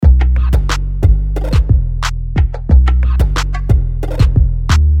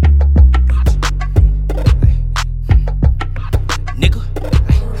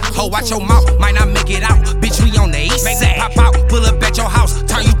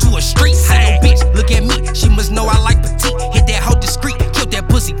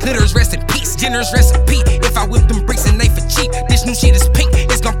Renner's recipe. If I whip them bricks and they for cheap, this new shit is pink.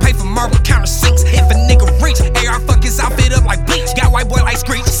 It's gon' pay for marble counter sinks. If a nigga reach, AR fuck his outfit up like bleach. Got white boy like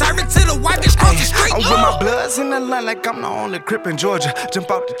Screech. Serve it to the white bitch cross the street. I'm with my bloods in the line like I'm the only crip in Georgia.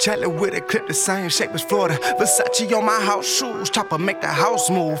 Jump out the Chatlet with a clip the same shape as Florida. Versace on my house shoes, chopper make the house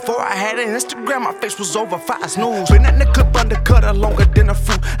move. Before I had an Instagram, my face was over 5 snooze. Been at the clip undercutter longer than a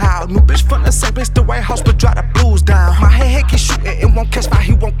fruit. How new bitch from the same place, the White House, but drop the blues down. My head keep shooting, it won't catch fire,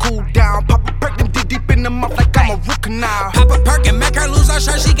 he won't cool down. Pop a perk, then dig deep in the mouth like I'm a root canal. Pop a perk and make her lose her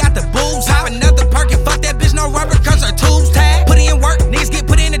shirt, she got the boobs. Pop another perk and fuck that bitch, no rubber, cause her tubes tag. Put in work, niggas get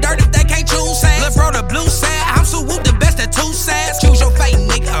put in the dirt if they can't choose sides. Lil' bro, the blue side, I'm so whoop the best of 2 sides. Choose your fate,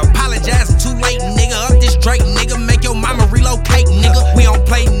 nigga, apologize, I'm too late, nigga. Up this Drake, nigga, make your mama relocate, nigga. We don't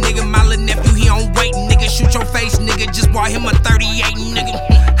play, nigga, my little nephew, he on wait, nigga. Shoot your face, nigga, just bought him a 38,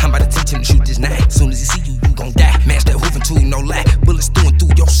 nigga. I'm about to teach him to shoot this knife. Soon as he see you, you gon' die. Match that hoof until you no lie. Bullets through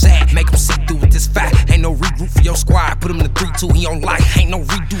your sack. Make him see through with this fight. Ain't no regroup for your squad. Put him in the 3-2, he on life. Ain't no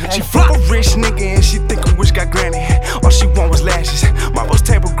redo on She fly. fuck a rich nigga and she think a witch got granny. All she want was lashes, Marbles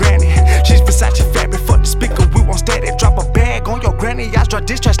table granny. She's Versace fabric, fuck the speaker, we won't static. Drop a bag on your granny, I drop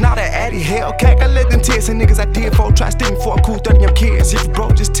diss tracks, now that Addy. Hell, I let them tears and niggas I did for. Try sticking for a cool 30 of kids. If you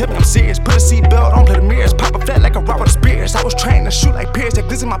broke, just tell me I'm serious. Put a seatbelt on, play the mirrors. Pop a flat like a Robert Spears. I was trained to shoot like Pierce, that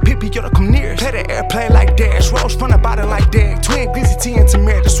glizzy my pee-pee, you to come near. Play the airplane like Dash, Rose front and body like Dag. Twin glizzy T and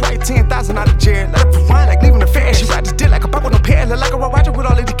Tamir, just swipe 10,000 out of jail. Let her rewind like leaving the fair. She ride this dick like a pop with no pair. Look like a Roger with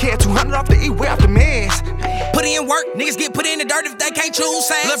all of the care. 200 off the E, way off the meds. Put in work, niggas get put in the dirt if they can't choose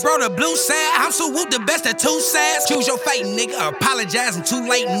sides. Lil' bro, the blue side, I'm so whoop the best of 2 sides. Choose your fate, nigga, apologize, I'm too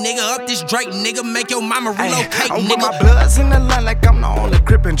late, nigga. Up this Drake, nigga, make your mama relocate, I'm nigga. with my bloods in the line like I'm the only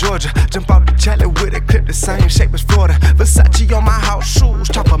crip in Georgia. Jump out the Chatlet with a clip the same shape as Florida. Versace on my house shoes,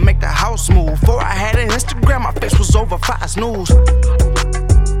 chopper make the house move. Before I had an Instagram, my face was over 5 snooze.